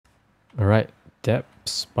Alright,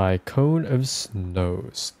 Depths by Cone of Snow,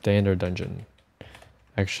 standard dungeon.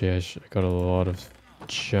 Actually, I got a lot of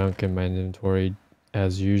junk in my inventory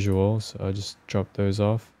as usual, so I'll just drop those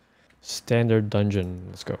off. Standard dungeon,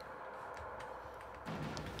 let's go.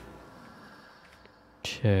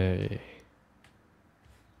 Okay.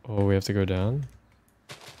 Oh, we have to go down?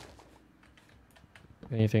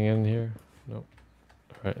 Anything in here? Nope.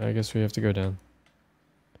 Alright, I guess we have to go down.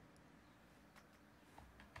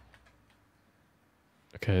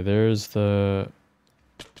 Okay, there's the...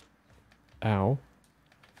 Ow.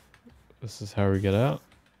 This is how we get out.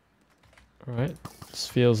 Alright, this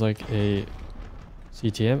feels like a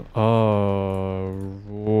CTM. Oh,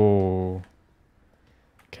 whoa.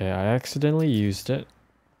 Okay, I accidentally used it.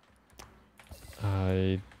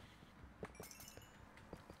 I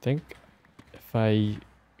think if I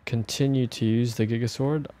continue to use the Giga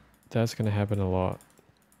Sword, that's gonna happen a lot.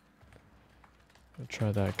 I'll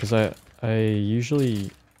try that, because I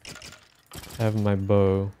usually have my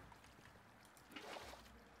bow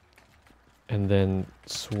and then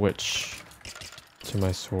switch to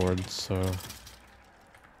my sword, so that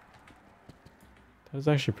was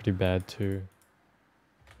actually pretty bad too.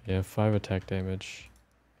 Yeah, 5 attack damage.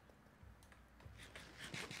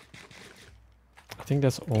 I think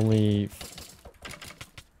that's only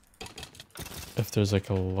if there's like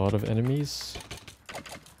a lot of enemies,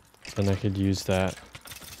 then I could use that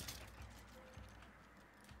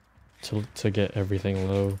to get everything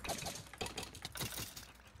low.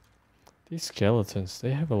 These skeletons,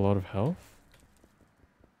 they have a lot of health.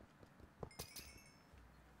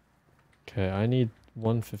 Okay, I need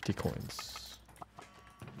 150 coins.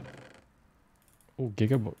 Oh,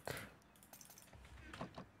 Gigabook.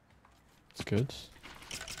 That's good.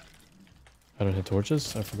 I don't hit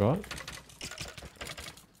torches, I forgot.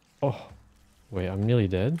 Oh, wait, I'm nearly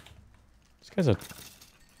dead. These guys are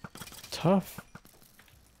tough.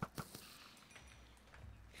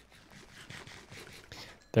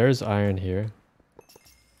 There's iron here.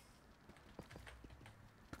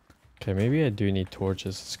 Okay, maybe I do need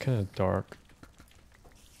torches. It's kind of dark.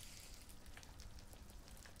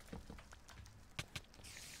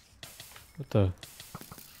 What the?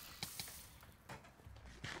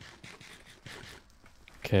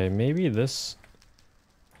 Okay, maybe this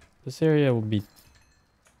area will be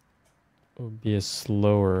a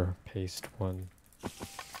slower paced one.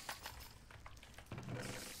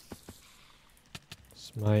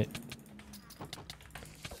 Smite.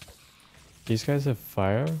 These guys have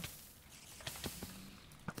fire?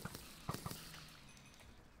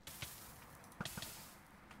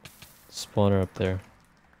 Spawner up there.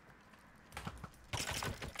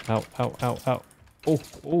 Ow, ow, ow, ow. Oh,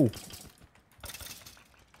 oh.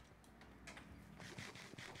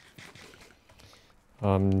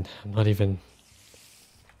 I'm not even...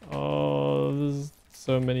 Oh, there's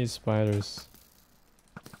so many spiders.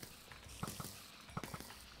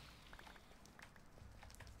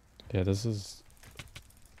 Yeah, this is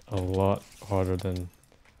a lot harder than...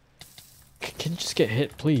 Can you just get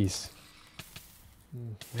hit, please?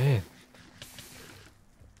 Man.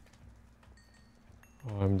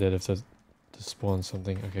 Oh, I'm dead if that to spawn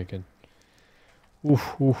something. Okay, good.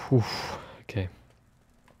 Oof, oof, oof. Okay.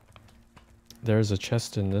 There's a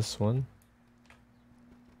chest in this one.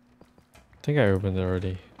 I think I opened it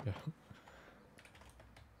already. Yeah.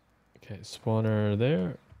 Okay, spawner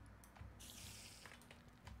there.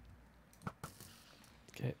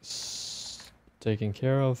 Okay, taken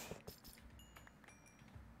care of.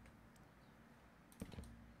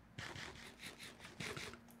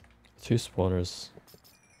 Two spawners.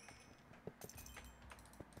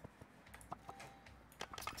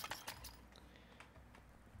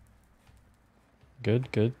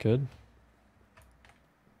 Good, good, good.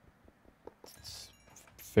 It's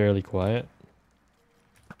fairly quiet.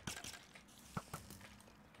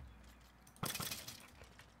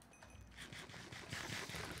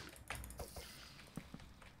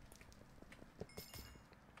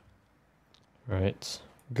 Right,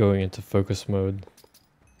 going into focus mode.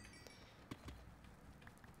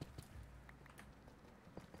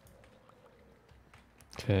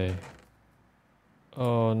 Okay.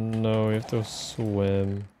 Oh no, we have to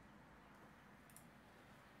swim.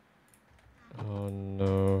 Oh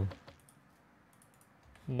no.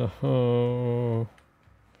 No.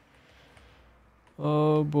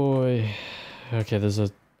 Oh boy. Okay, there's a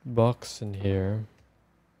box in here.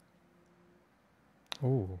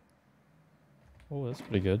 Oh. Oh, that's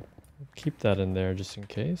pretty good. Keep that in there just in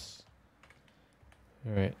case.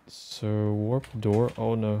 Alright, so warp door.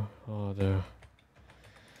 Oh no. Oh no.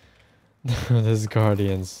 There's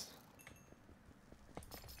guardians.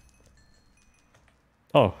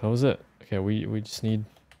 Oh, that was it. Okay, we just need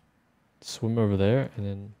to swim over there and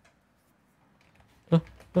then...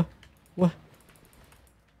 What?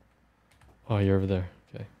 Oh, you're over there.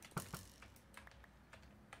 Okay.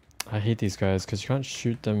 I hate these guys because you can't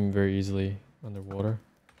shoot them very easily underwater.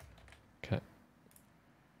 Okay.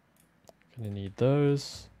 Gonna need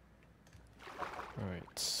those.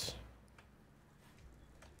 Alright.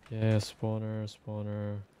 Yeah,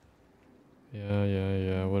 spawner.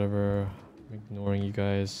 Yeah, whatever. I'm ignoring you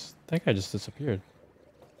guys. That guy just disappeared.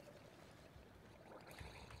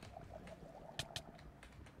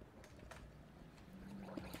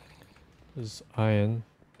 This is iron.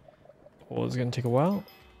 Oh, it's gonna take a while.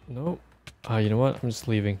 No. Ah, you know what? I'm just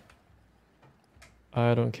leaving.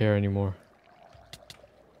 I don't care anymore.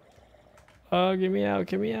 Oh, get me out,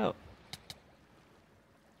 get me out.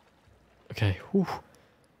 Okay, whew.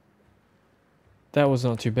 That was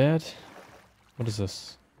not too bad. What is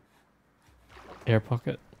this? Air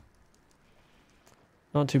pocket.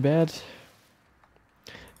 Not too bad.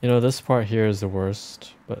 You know, this part here is the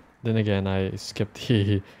worst, but then again, I skipped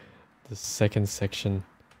the second section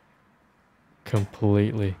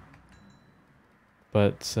completely.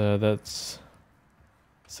 But that's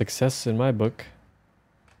success in my book.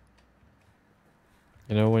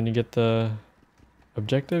 You know, when you get the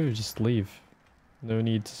objective, you just leave. No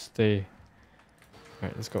need to stay.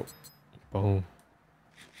 Alright, let's go. Boom.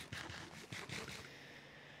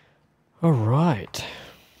 Alright.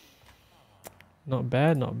 Not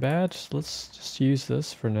bad, not bad. Let's just use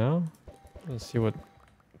this for now. Let's see what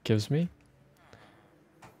it gives me.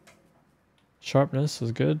 Sharpness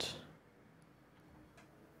is good.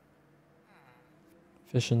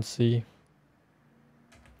 Efficiency.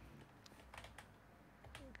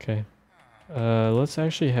 Okay. Let's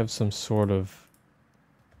actually have some sorting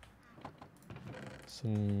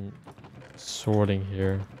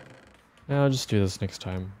here. I'll just do this next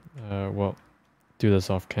time. Well, do this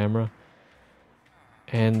off camera.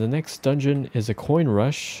 And the next dungeon is a coin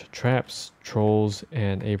rush, traps, trolls,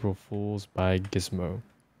 and April Fools by Gizmo.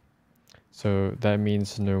 So that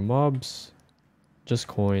means no mobs, just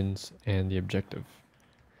coins and the objective.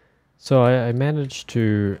 So I managed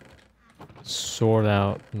to sort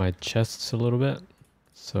out my chests a little bit.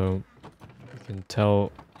 So you can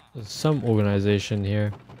tell there's some organization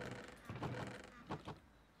here.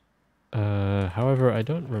 However, I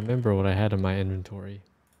don't remember what I had in my inventory.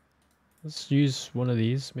 Let's use one of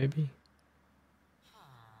these, maybe.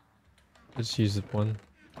 Let's use it one.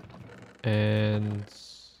 And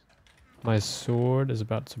my sword is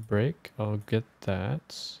about to break. I'll get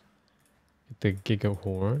that. Get the Giga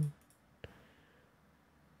Horn.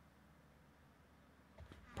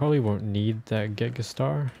 Probably won't need that Giga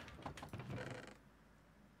Star.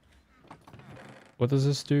 What does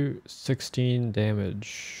this do? 16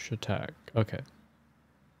 damage attack. Okay.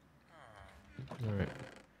 Alright.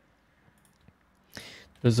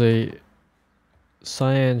 There's a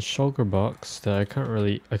cyan shulker box that I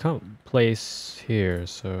can't place here,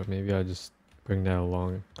 so maybe I'll just bring that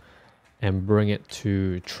along and bring it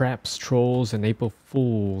to Traps, Trolls, and April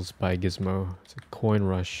Fools by Gizmo. It's a coin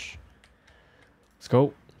rush. Let's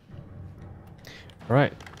go.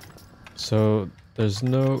 Alright. So there's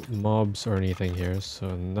no mobs or anything here,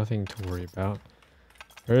 so nothing to worry about.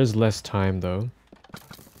 There is less time though.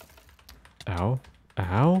 Ow.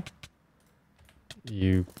 Ow.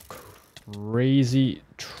 You crazy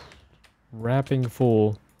trapping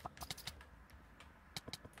fool.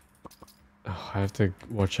 Oh, I have to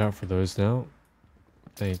watch out for those now.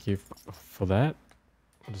 Thank you for that.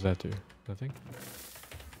 What does that do? Nothing?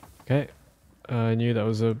 Okay. I knew that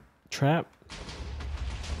was a trap.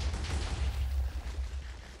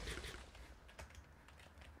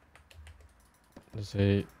 There's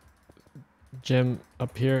a gem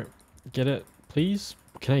up here. Get it, please?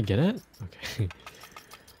 Can I get it? Okay.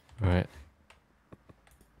 Alright.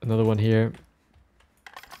 Another one here.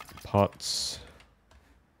 Pots.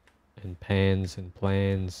 And pans and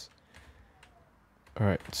plans.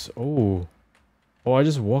 Alright. So, oh, I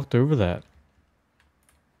just walked over that.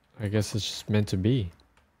 I guess it's just meant to be.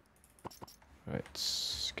 Alright.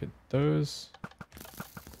 Let's get those.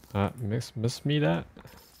 Miss me that.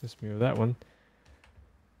 Miss me with that one.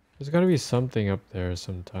 There's gotta be something up there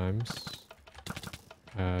sometimes.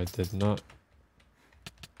 I did not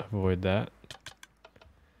avoid that.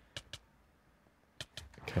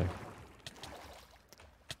 Okay.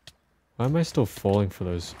 Why am I still falling for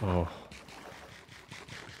those? Oh.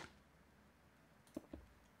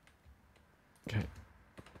 Okay.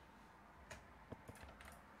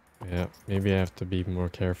 Yeah, maybe I have to be more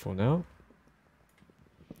careful now.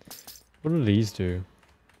 What do these do?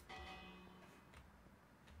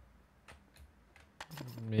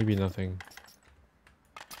 maybe nothing.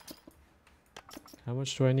 How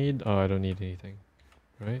much do I need? Oh, I don't need anything,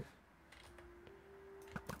 right?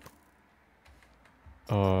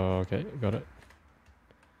 Oh, okay, got it.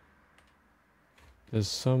 There's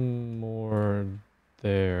some more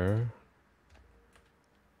there.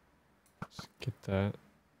 Let's get that.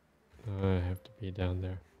 I have to be down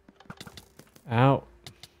there. Ow!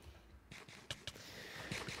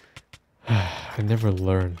 I never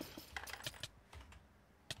learn.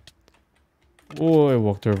 Oh, I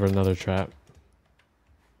walked over another trap.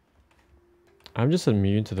 I'm just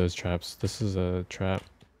immune to those traps. This is a trap.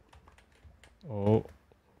 Oh. What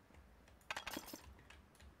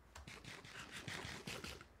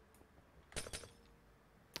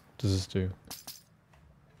does this do?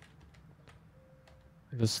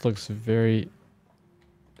 This looks very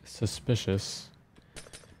suspicious.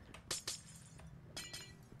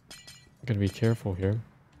 Gotta be careful here.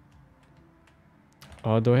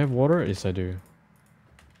 Do I have water? Yes, I do.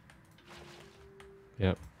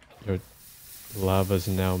 Yep. Your lava's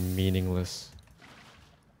now meaningless.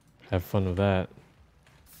 Have fun with that.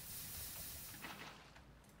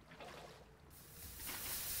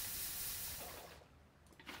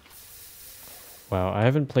 Wow, I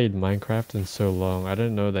haven't played Minecraft in so long. I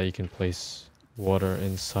didn't know that you can place water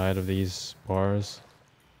inside of these bars.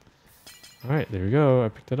 Alright, there we go. I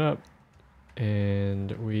picked it up.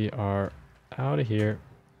 And we are out of here.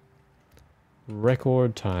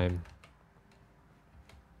 Record time.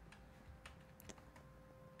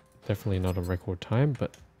 Definitely not a record time,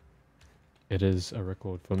 but it is a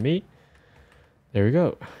record for me. There we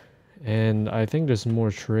go. And I think there's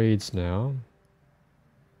more trades now.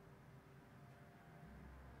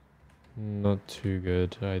 Not too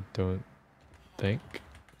good, I don't think.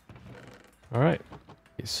 Alright.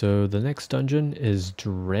 So the next dungeon is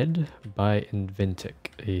Dread by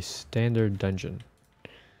Inventic, a standard dungeon.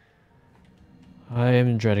 I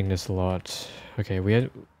am dreading this a lot. Okay,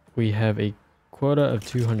 we have a quota of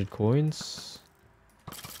 200 coins.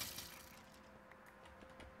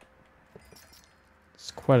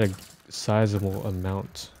 It's quite a sizable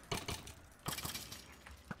amount.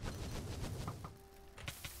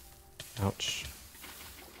 Ouch.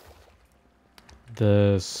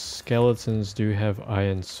 The skeletons do have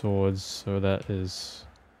iron swords, so that is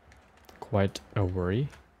quite a worry.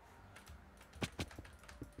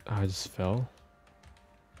 I just fell.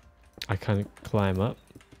 I can't climb up.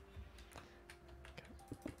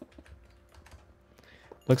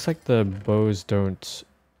 Looks like the bows don't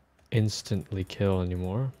instantly kill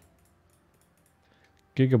anymore.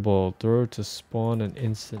 Gigaball, throw to spawn an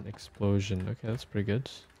instant explosion. Okay, that's pretty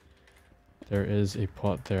good. There is a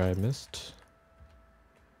pot there I missed.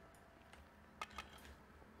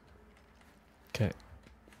 Okay.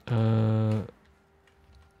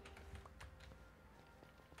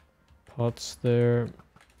 Pots there.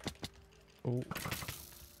 Oh.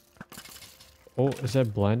 Oh, is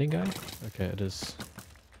that blinding guy? Okay, it is.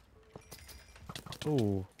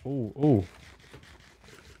 Oh, oh, oh.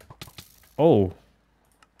 Oh.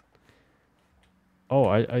 Oh,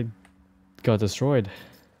 I got destroyed.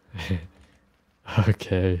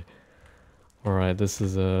 Okay. Alright, this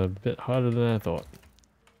is a bit harder than I thought.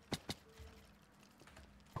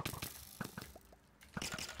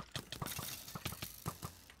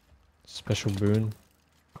 Special boon.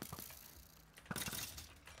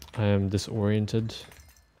 I am disoriented.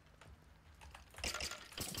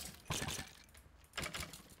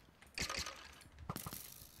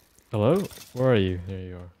 Hello? Where are you? There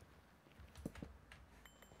you are.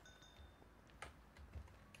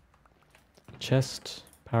 Chest,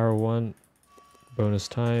 power 1, bonus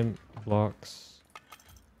time, blocks.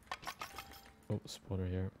 Oh, spawner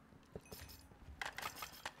here.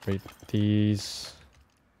 Wait, these.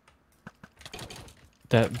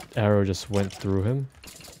 That arrow just went through him.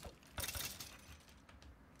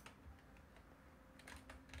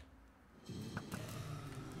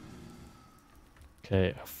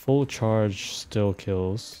 Okay, a full charge still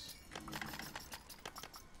kills.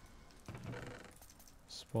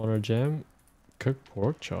 Spawner gem, cooked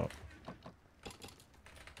pork chop.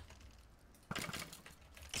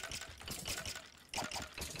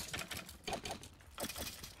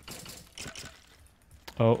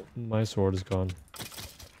 Oh, my sword is gone.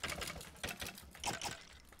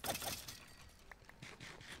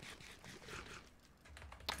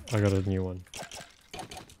 I got a new one.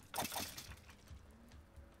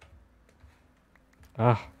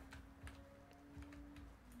 Ah.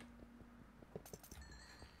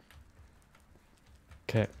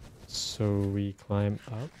 Okay, so we climb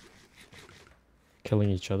up, killing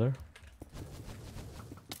each other.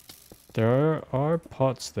 There are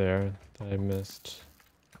pots there that I missed.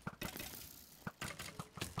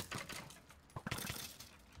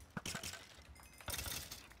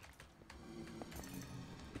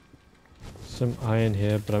 some iron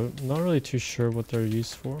here, but I'm not really too sure what they're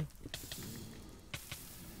used for.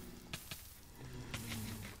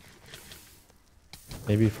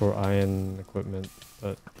 Maybe for iron equipment,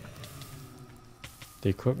 but the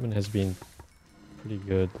equipment has been pretty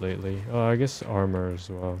good lately. Oh, I guess armor as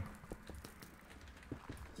well.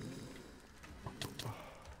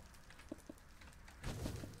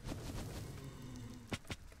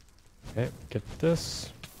 Okay, get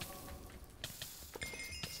this.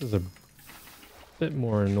 This is a bit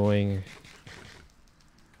more annoying.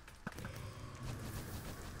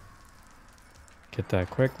 Get that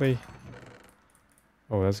quickly.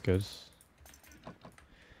 Oh, that's good.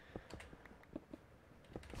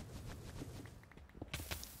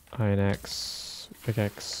 Iron axe,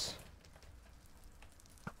 pickaxe.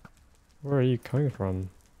 Where are you coming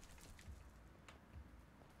from?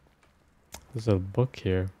 There's a book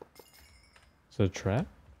here. Is it a trap?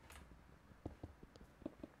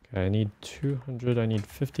 Okay, I need 200, I need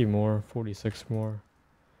 50 more, 46 more.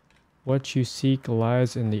 What you seek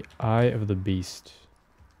lies in the eye of the beast.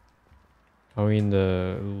 I mean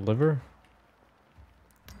the liver?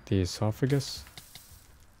 The esophagus?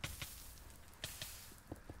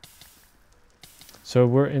 So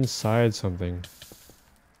we're inside something.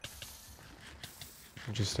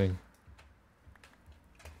 Interesting.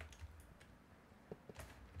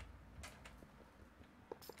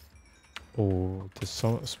 Oh, the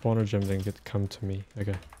spawner gem didn't get to come to me.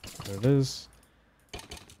 Okay, there it is.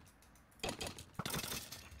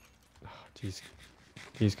 Oh, jeez,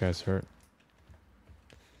 these guys hurt.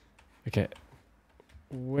 Okay,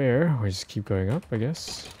 where? We just keep going up, I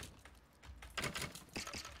guess.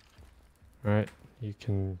 Alright, you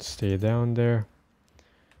can stay down there.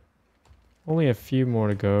 Only a few more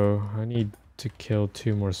to go. I need to kill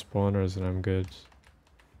 2 more spawners and I'm good.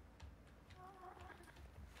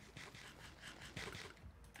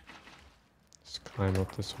 Let's climb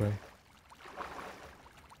up this way.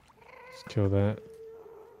 Let's kill that.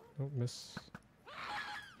 Oh, miss.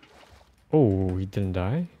 Oh, he didn't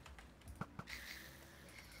die?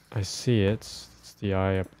 I see it. It's the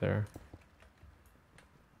eye up there.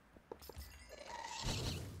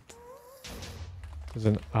 There's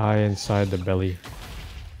an eye inside the belly.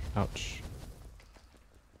 Ouch.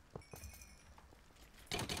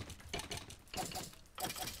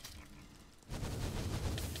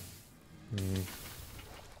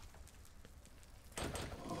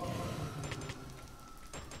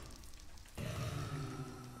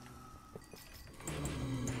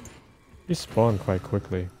 He spawned quite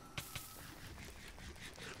quickly.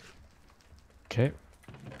 Okay.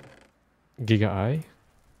 Giga Eye.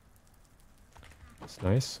 That's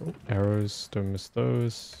nice. Oh, arrows, don't miss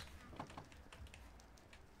those.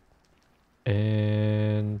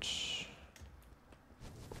 And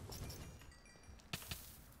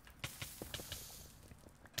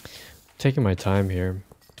taking my time here.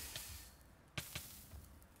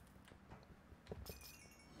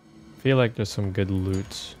 Feel like there's some good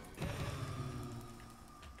loot.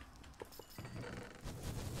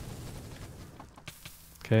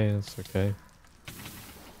 Okay, that's okay.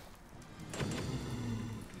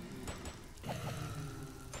 I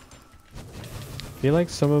feel like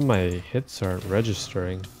some of my hits aren't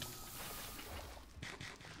registering.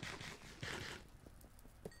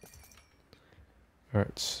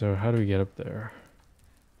 Alright, so how do we get up there?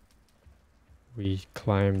 We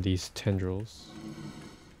climb these tendrils.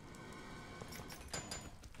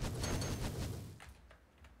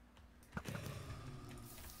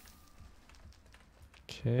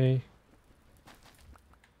 Okay.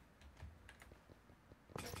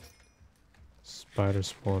 Spider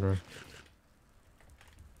spawner.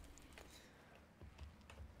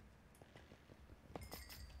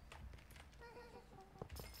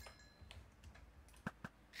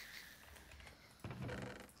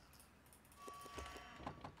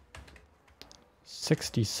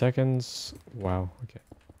 $60. Wow, okay.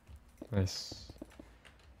 Nice.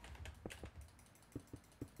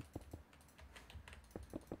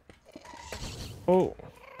 Oh.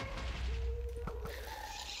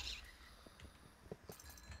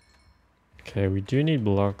 Okay, we do need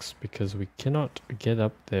blocks because we cannot get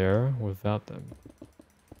up there without them.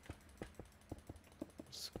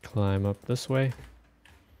 Let's climb up this way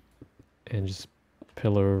and just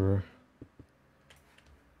pillar over.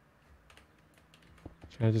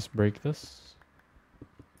 Can I just break this?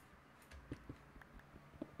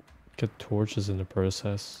 Get torches in the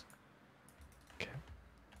process. Okay.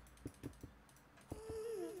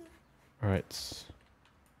 Alright.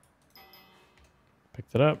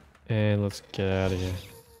 Picked it up and let's get out of here.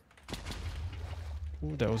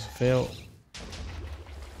 Ooh, that was a fail.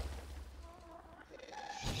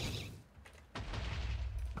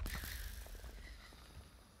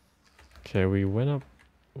 Okay, we went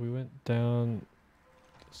down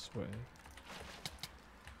this way.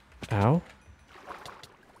 Ow.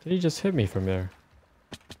 Did he just hit me from there?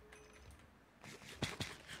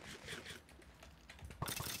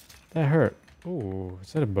 That hurt. Ooh,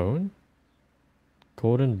 is that a bone?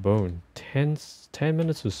 Golden bone. 10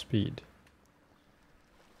 minutes of speed.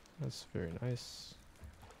 That's very nice.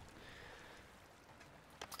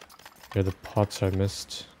 Here are the pots I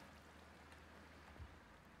missed.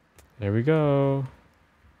 There we go.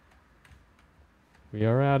 We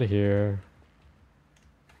are out of here.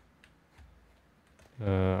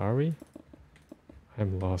 Are we?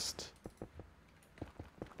 I'm lost.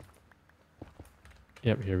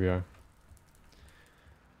 Yep, here we are.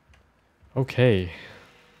 Okay.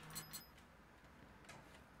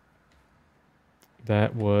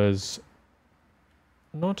 That was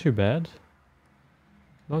not too bad.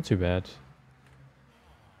 Not too bad.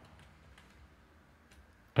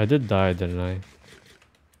 I did die, didn't I?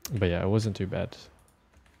 But yeah, it wasn't too bad.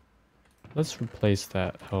 Let's replace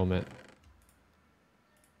that helmet.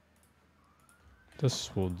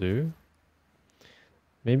 This will do.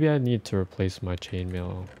 Maybe I need to replace my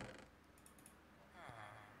chainmail.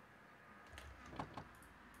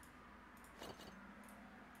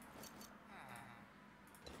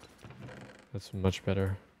 That's much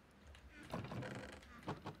better.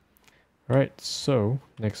 Alright, so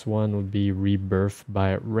next one would be Rebirth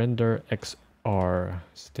by Render XR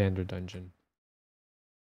Standard Dungeon.